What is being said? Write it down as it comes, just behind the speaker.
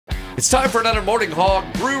It's time for another Morning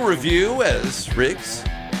Hog Brew Review as Riggs,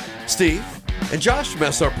 Steve, and Josh from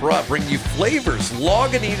SR Perot bring you flavors.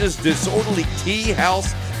 Lagunitas Disorderly Tea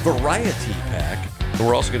House Variety Pack. And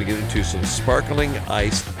we're also going to get into some sparkling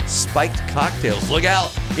iced spiked cocktails. Look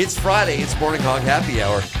out. It's Friday. It's Morning Hog Happy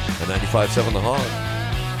Hour on 95.7 The Hog.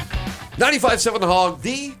 95.7 The Hog,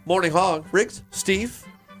 the Morning Hog. Riggs, Steve,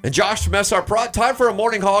 and Josh from SR Perot. Time for a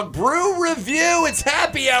Morning Hog Brew Review. It's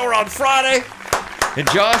Happy Hour on Friday. And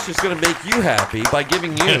Josh is going to make you happy by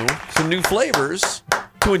giving you some new flavors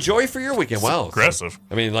to enjoy for your weekend. Wow. Aggressive.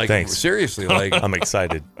 I mean, like, Thanks. seriously, like. I'm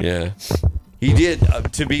excited. Yeah. He did,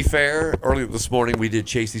 to be fair, earlier this morning, we did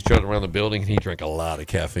chase each other around the building, and he drank a lot of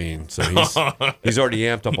caffeine. So he's already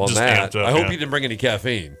amped up on Just that. amped up, I hope yeah. you didn't bring any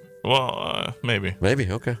caffeine. Well, maybe. Maybe.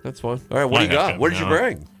 Okay. That's fine. All right. What do you got? What did you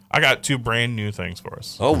bring? I got two brand new things for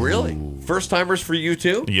us. Oh, really? First timers for you,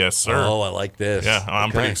 too? Yes, sir. Oh, I like this. Yeah,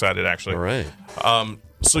 I'm pretty excited, actually. All right.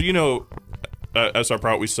 So, you know, at SR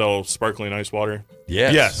Prout, we sell sparkling ice water.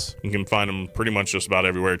 Yes. You can find them pretty much just about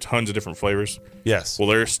everywhere. Tons of different flavors. Yes. Well,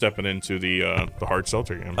 they're stepping into the hard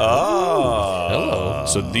seltzer game. Oh. Hello.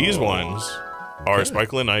 So these ones are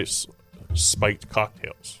sparkling ice spiked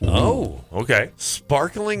cocktails. Oh. Okay.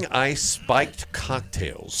 Sparkling ice spiked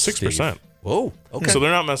cocktails. 6%. Steve. Whoa. Okay. So they're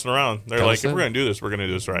not messing around. They're Kinda like, if simple. we're going to do this, we're going to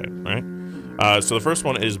do this right? So the first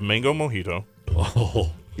one is mango mojito. Oh,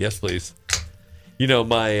 yes, please. You know,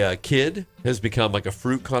 my kid has become like a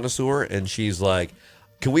fruit connoisseur, and she's like,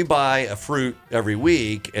 can we buy a fruit every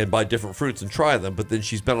week and buy different fruits and try them? But then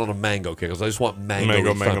she's been on a mango kick because I just want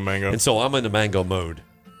mango. Mango. And so I'm in the mango mode.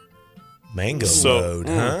 Mango So- mode,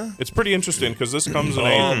 huh? It's pretty interesting because this comes in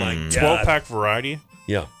Oh a my God. 12-pack variety,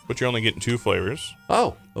 Yeah. but you're only getting 2 flavors,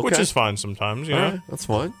 Oh, okay. which is fine sometimes, you All know? right, that's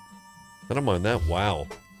fine. I don't mind that. Wow.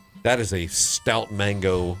 That is a stout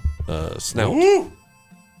mango snout. Woo!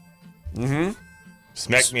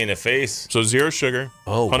 Smack me in the face. So 0 sugar,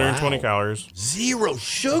 Oh, 120 wow. calories. Zero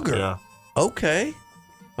sugar. Yeah. Okay.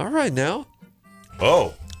 All right, now.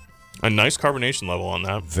 Oh. A nice carbonation level on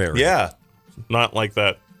that. Very. Yeah. Not like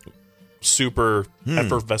that super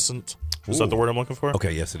effervescent. Is that the word I'm looking for?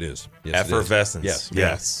 Okay, yes, it is. Yes, it is. Effervescence. Yes.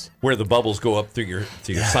 Yes. Where the bubbles go up through your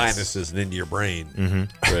sinuses and into your brain.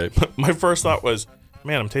 Mm-hmm. Right. My first thought was,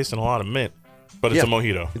 man, I'm tasting a lot of mint, but it's a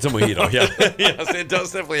mojito. It's a mojito. Yeah. Yes, it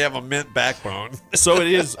does definitely have a mint backbone. So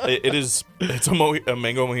it's a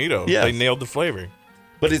mango mojito. Yes. They nailed the flavor.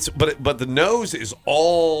 But the nose is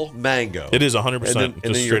all mango. It is 100%. And then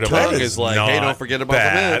just your straight up tongue mango. is like, hey, don't forget about the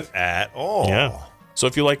bad mint. at all. Yeah. So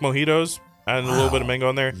if you like mojitos, add a little bit of mango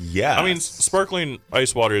in there. Yes. I mean, sparkling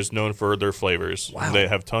ice water is known for their flavors. Wow. They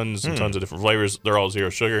have tons and tons of different flavors. They're all 0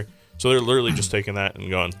 sugar. So they're literally just taking that and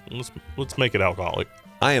going, let's make it alcoholic.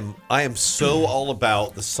 I am so all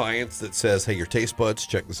about the science that says, hey, your taste buds,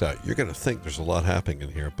 check this out. You're going to think there's a lot happening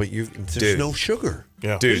in here, but there's Dude. no sugar.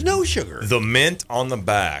 Yeah. Dude. There's no sugar. The mint on the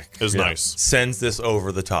back It's nice. sends this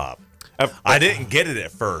over the top. I didn't get it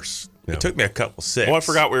at first. Yeah. It took me a couple sips. Well, I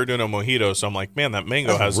forgot we were doing a mojito, so I'm like, man, that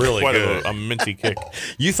mango has really quite good. a minty kick.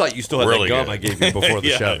 You thought you still had Really that gum good. I gave you before the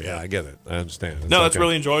Yeah. show. Yeah, I get it. I understand. It's No, that's okay.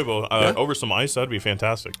 really enjoyable. Over some ice, that'd be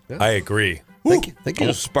fantastic. I agree. Thank you.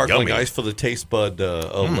 Oh, Sparkling yummy. ice for the taste bud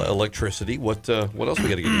electricity. What else we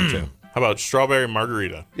got to get into? How about strawberry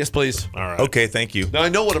margarita? Yes, please. All right. Okay, thank you. Now I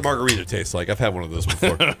know what a margarita tastes like. I've had one of those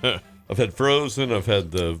before. I've had frozen. I've had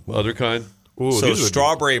the other kind. Ooh, So these are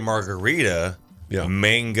strawberry margarita, Yeah.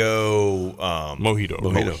 mango mojito.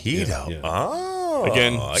 mojito. Yeah. Oh,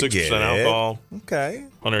 Again, I 6% get it. alcohol, Okay.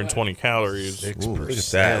 120 calories. Ooh, look at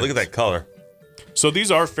that. Look at that color. So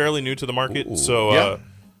these are fairly new to the market. So Yeah.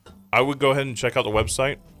 I would go ahead and check out the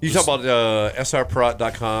website. You talk about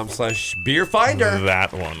srprot.com/beerfinder.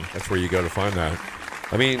 That one. That's where you go to find that.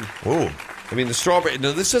 I mean, Ooh. the strawberry.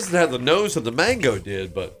 No, this doesn't have the nose that the mango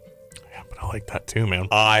did, but Yeah, but I like that too, man.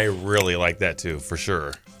 I really like that too, for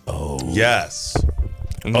sure. Oh. Yes.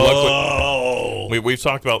 And luckily, we've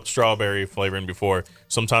talked about strawberry flavoring before.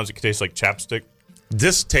 Sometimes it can taste like chapstick.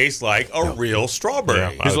 This tastes like a real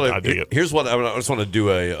strawberry. Yeah. I dig it. Here's what I just want to do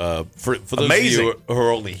for those Amazing. of you who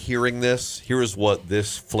are only hearing this. Here is what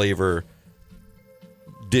this flavor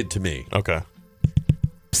did to me. Okay.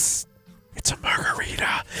 It's a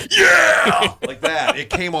margarita. Yeah, like that. It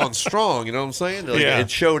came on strong. You know what I'm saying? Like, Yeah. It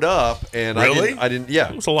showed up, and Really? I didn't. Yeah,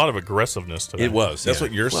 There's a lot of aggressiveness to that. it was. That's yeah.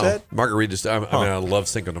 what yours Well, said? Margaritas. I mean, I love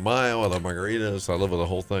Cinco de Mayo. I love margaritas. I love the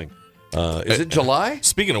whole thing. Is it July?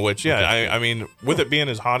 Speaking of which, yeah, I mean, with it being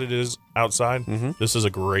as hot it is outside, this is a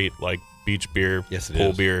great like beach beer, Yes, it pool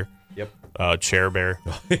is. beer. Yep. Chair Bear.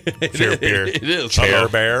 Chair Beer. It is. Chair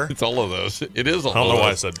Bear. It's all of those. It is all I don't of know why I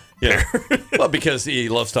those. said Yeah. bear. Well, because he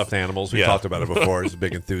loves stuffed animals. We Yeah. talked about it before. He's a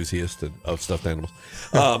big enthusiast of stuffed animals.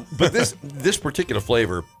 But this particular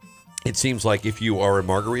flavor, it seems like if you are a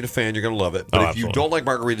margarita fan, you're going to love it. But if you absolutely. don't like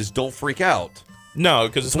margaritas, don't freak out. No,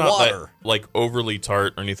 because it's not water. that, like overly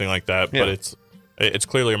tart or anything like that. Yeah. But it's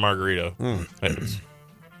clearly a margarita.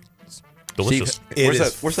 It's delicious. Steve, where's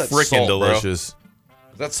that freaking salt, delicious? Bro?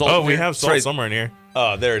 Is that salt? Oh, in we here? have salt right. somewhere in here.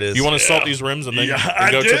 Oh, there it is. You want to salt these rims and then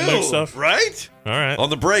and go to the next stuff? right? All right. On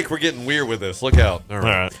the break, we're getting weird with this. Look out. All right.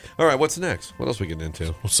 All right. All right, what's next? What else we getting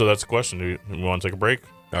into? So that's the question. Do we want to take a break?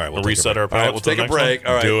 All right, We'll reset our All right, palates we'll till take a next one? break.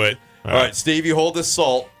 All right. Do it. All right, Steve, you hold this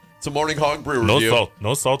salt. It's a Morning Hog Brew No Review. salt.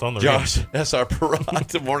 No salt on the rim. Josh, that's our Perot,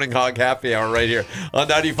 the Morning Hog Happy Hour right here on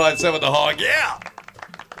 95.7 The Hog. Yeah!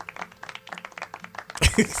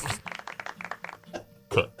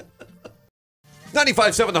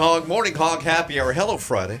 95.7 The Hog, Morning Hog Happy Hour. Hello,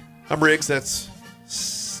 Friday. I'm Riggs. That's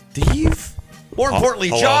Steve. More importantly,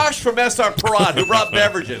 hello. Josh from SR Perot, who brought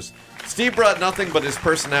beverages. Steve brought nothing but his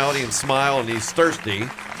personality and smile, and he's thirsty.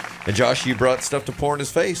 And Josh, you brought stuff to pour in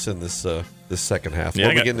his face in this second half. Yeah,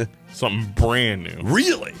 What I are we got getting something brand new.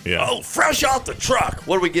 Really? Yeah. Oh, fresh out the truck.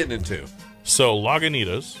 What are we getting into? So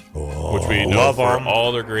Lagunitas, which we know love for 'em.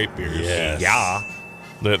 all their great beers. Yes. Yeah.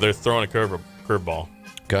 They're throwing a curveball.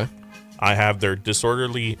 Okay. I have their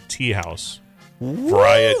Disorderly Tea House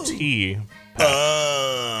Variety.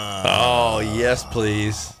 Oh, yes,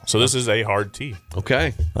 please. So this is a hard tea.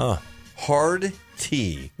 Okay. Huh. Hard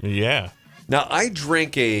tea. Yeah. Now, I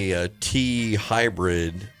drink a tea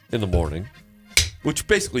hybrid in the morning, which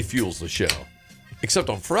basically fuels the show. Except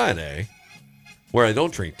on Friday, where I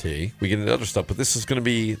don't drink tea, we get into other stuff. But this is going to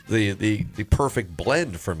be the perfect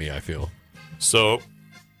blend for me, I feel. So,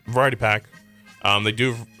 variety pack. They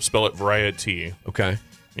do spell it variety. Okay.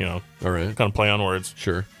 You know, All right. kind of play on words.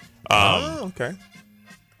 Sure. Okay.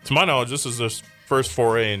 To my knowledge, this is their first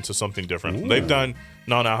foray into something different. They've done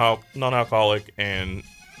non-alcoholic and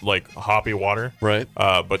like hoppy water, Right.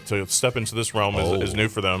 But to step into this realm is new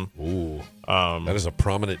for them. Ooh. That is a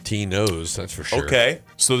prominent tea nose, that's for sure. Okay.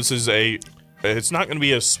 So this is it's not going to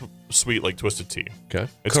be as sweet like Twisted Tea. Okay.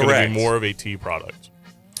 It's going to Correct. be more of a tea product.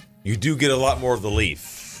 You do get a lot more of the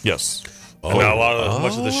leaf. Yes. And not a lot of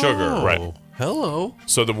much of the sugar. Right. Oh, hello.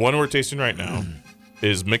 So the one we're tasting right now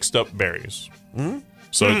is mixed up berries.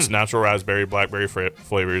 So it's natural raspberry, blackberry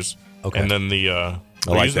flavors. Okay. And then the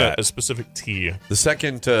they're like using that. a specific tea. The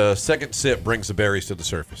second sip brings the berries to the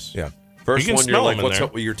surface. Yeah. First You can one, you're smell like, them in what's there.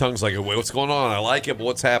 up? Your tongue's like, wait, what's going on? I like it, but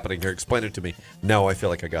what's happening here? Explain it to me. No, I feel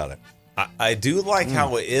like I got it. I do like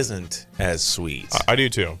how it isn't as sweet. I do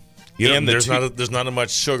too. You know, And the there's not as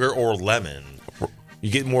much sugar or lemon.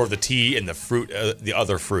 You get more of the tea and the fruit, the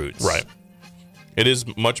other fruits. Right. It is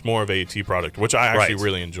much more of a tea product, which I actually Right.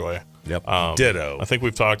 really enjoy. Yep. Ditto. I think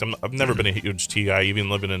we've talked. I've never been a huge tea guy, even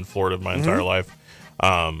living in Florida my entire life.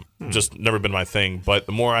 Just never been my thing. But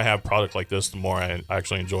the more I have product like this, the more I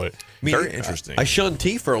actually enjoy it. Very interesting. I shunned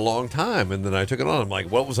tea for a long time, and then I took it on. I'm like,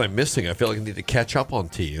 what was I missing? I feel like I need to catch up on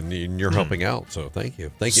tea, and you're helping out. So thank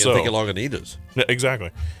you. Thank you. So- Thank you, Lagunitas. Yeah, exactly.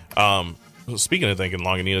 Speaking of thinking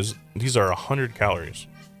Lagunitas, these are 100 calories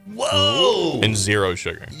Whoa! and 0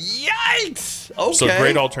 sugar. Yikes! Okay. So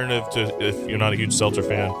great alternative to if you're not a huge seltzer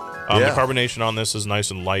fan. Yeah. The carbonation on this is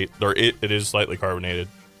nice and light. Or it is slightly carbonated.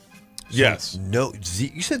 yes. No,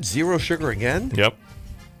 you said 0 sugar again? Yep.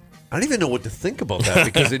 I don't even know what to think about that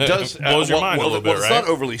because it does Blows your mind a little bit, it's right? not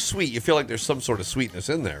overly sweet. You feel like there's some sort of sweetness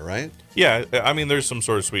in there, right? Yeah, I mean, there's some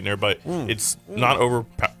sort of sweetener, but it's not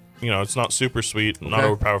it's not super sweet, not Okay.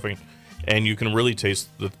 overpowering, and you can really taste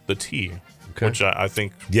the tea, Okay. which I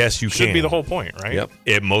think Yes, you should can. be the whole point, right? Yep.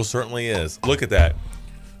 It most certainly is. Look at that.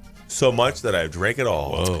 So much that I've drank it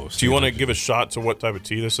all. Oh, Do you want to give a shot to what type of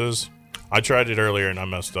tea this is? I tried it earlier and I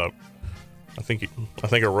messed up. I think I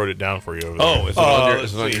wrote it down for you over there. Oh, is it on your,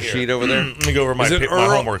 let's is it on see your here. sheet over there? Let me go over my, Is it my Earl?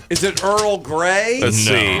 homework. Is it Earl Grey? Let's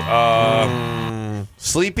No. see.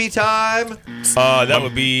 Sleepy time? That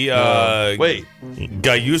would be Wait.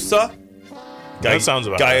 Gayusa. That sounds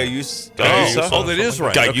about right. Gayusa. Oh, that is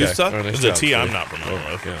right. Okay. Gayusa? All right, nice This is a job, tea Steve. I'm not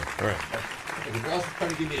familiar with. Yeah. All right. The girls are trying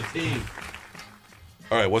to give me a tea.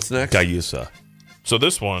 All right. What's next? Gayusa. So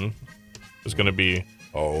this one is going to be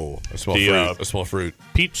Oh, I smell The, fruit. I smell fruit.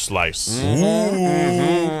 peach slice.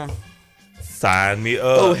 Sign me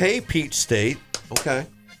up. Oh, hey, Peach State. Okay.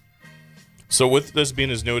 So with this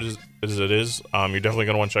being as new as it is, you're definitely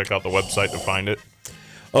going to want to check out the website to find it.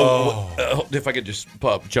 If I could just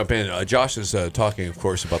jump in, Josh is talking, of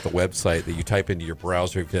course, about the website that you type into your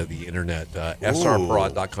browser via the internet,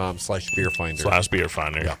 srprod.com/beerfinder. /beer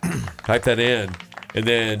finder. Type that in, And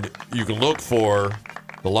then you can look for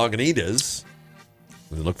the Lagunitas,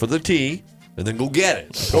 and then look for the tea, and then go get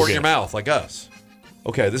it. Pour it in your mouth like us.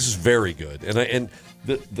 Okay, this is very good. And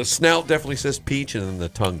the snout definitely says peach, and then the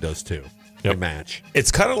tongue does too. They match.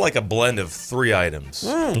 It's kind of like a blend of 3 items.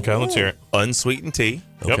 Okay, let's hear it. Unsweetened tea.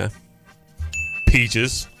 Okay. Yep.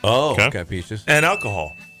 Peaches. Oh, Okay. okay, peaches. And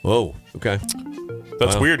alcohol. Whoa, okay.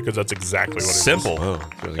 That's weird because that's exactly what it is. Simple. Oh,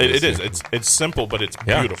 it's really good It stuff. is. It's simple, but it's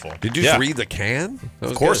Yeah. beautiful. Did you just read the can?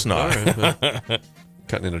 Of course not. All right.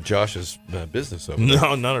 Cutting into Josh's business over there.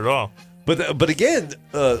 No, not at all. But again,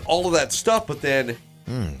 all of that stuff, but then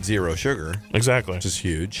 0 sugar, Exactly. which is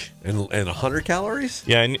huge, and 100 calories.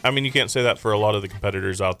 Yeah, and I mean, you can't say that for a lot of the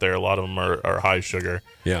competitors out there. A lot of them are high sugar.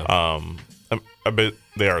 Yeah. I bet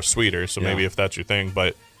they are sweeter, so maybe Yeah. if that's your thing.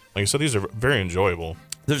 But like I said, these are very enjoyable.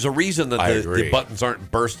 There's a reason that I the agree. buttons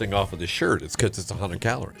aren't bursting off of the shirt. It's because it's 100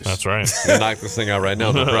 calories. That's right. You knock this thing out right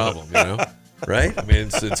now, no problem. You know, right? I mean,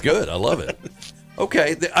 it's good. I love it.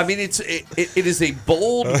 Okay, I mean, it is a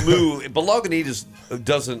bold move. But Lagunitas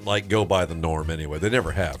doesn't like go by the norm anyway. They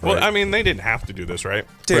never have. Right? Well, I mean, they didn't have to do this, right?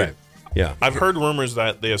 Dude. Right. Yeah. I've heard rumors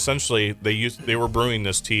that they essentially they were brewing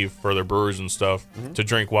this tea for their brewers and stuff to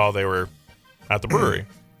drink while they were at the brewery.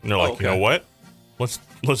 And they're like, Okay. you know what?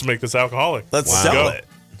 Let's make this alcoholic. Let's Wow. sell Go. it.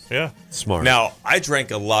 Yeah. Smart. Now, I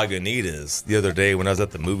drank a Lagunitas the other day when I was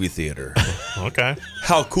at the movie theater. Okay.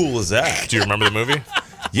 How cool is that? Do you remember the movie?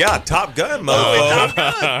 Yeah, Top Gun,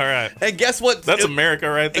 motherfucker. All right. and guess what? That's America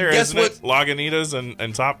right there, guess isn't it? Lagunitas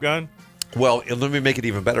and Top Gun. Well, let me make it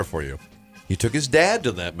even better for you. He took his dad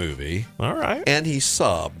to that movie, All right. and he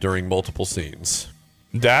sobbed during multiple scenes.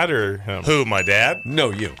 Dad or him? Who, my dad?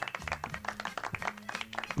 No, you.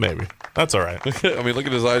 Maybe. That's all right. I mean, look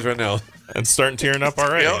at his eyes right now. And starting tearing up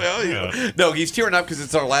already. Yeah. No, he's tearing up because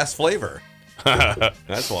it's our last flavor.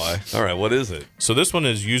 That's why. All right, what is it? So this one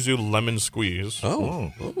is yuzu lemon squeeze.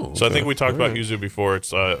 Oh, So I think we talked about yuzu before.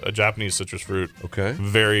 It's a Japanese citrus fruit. Okay.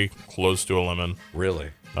 Very close to a lemon. Really?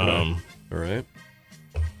 All right.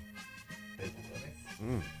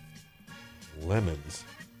 Lemons.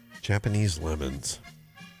 Japanese lemons.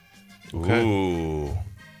 Okay. Ooh.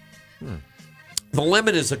 The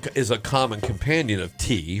lemon is a common companion of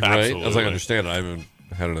tea, right? As I Absolutely. understand it, I haven't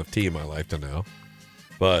had enough tea in my life to know.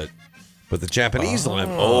 But the Japanese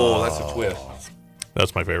lemon, oh, that's a twist.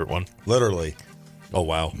 That's my favorite one. Literally. Oh,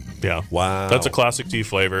 wow. Yeah. Wow. That's a classic tea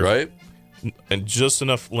flavor. Right? And just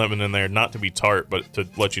enough lemon in there, not to be tart, but to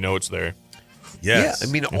let you know it's there. Yes. Yeah,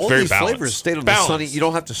 I mean, all very these balanced. flavors stayed on the Balanced. sunny. You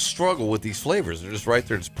don't have to struggle with these flavors. They're just right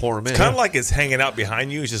there. Just pour them in. Kind of like it's hanging out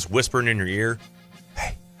behind you. It's just whispering in your ear.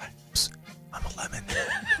 Hey, psst, I'm a lemon.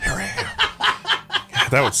 Here I am.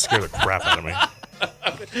 That would scare the crap out of me.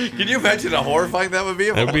 Can you imagine how horrifying that would be?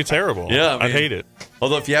 It would be terrible. Yeah, I mean- I'd hate it.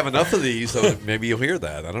 Although if you have enough of these, maybe you'll hear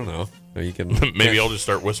that. I don't know. Or you can Maybe I'll just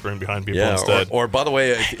start whispering behind people yeah. instead. Or by the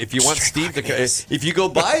way, if you want Steve to, if you go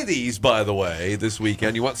buy these, by the way, this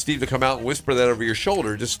weekend, you want Steve to come out and whisper that over your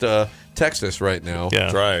shoulder, just text us right now. Yeah.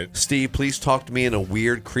 That's right. Steve, please talk to me in a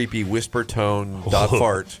weird, creepy whisper tone.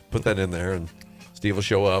 Fart. Put that in there, and Steve will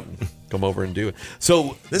show up and come over and do it.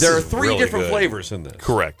 So This there are is 3 really different good. flavors in this.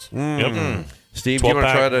 Correct. Yep. Steve, do you want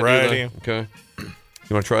to 12-pack try to variety. do that? Okay.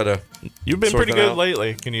 You want to try to? You've been Sort pretty that good out.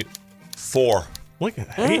 lately. Can you 4. look? He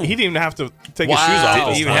didn't even have to take his Wow. shoes off. Didn't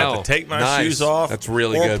this even time. have to take my Nice. shoes off. That's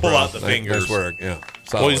really or good. pull bro. out the fingers. Nice work. Yeah. Well,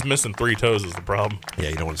 Solid. he's missing 3 toes is the problem. Yeah,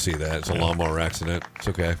 you don't want to see that. It's a lawnmower accident. It's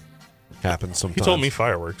okay. Happens He sometimes. told me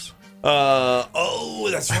fireworks. Oh,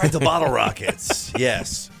 that's right. The bottle rockets.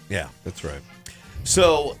 Yes. Yeah, that's right.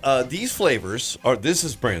 So these flavors are. This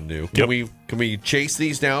is brand new. Can we chase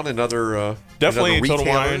these down in other Definitely in other Total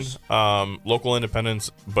Wine, retailers? local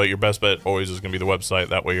independents, but your best bet always is going to be the website.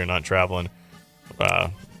 That way you're not traveling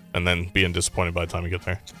and then being disappointed by the time you get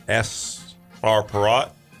there. R.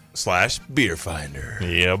 Perrot / Beer Finder.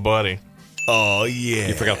 Yeah, buddy. Oh, yeah.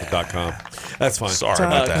 You forgot the .com. That's fine. Sorry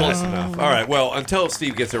about that. Close enough. All right. Well, until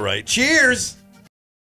Steve gets it right. Cheers.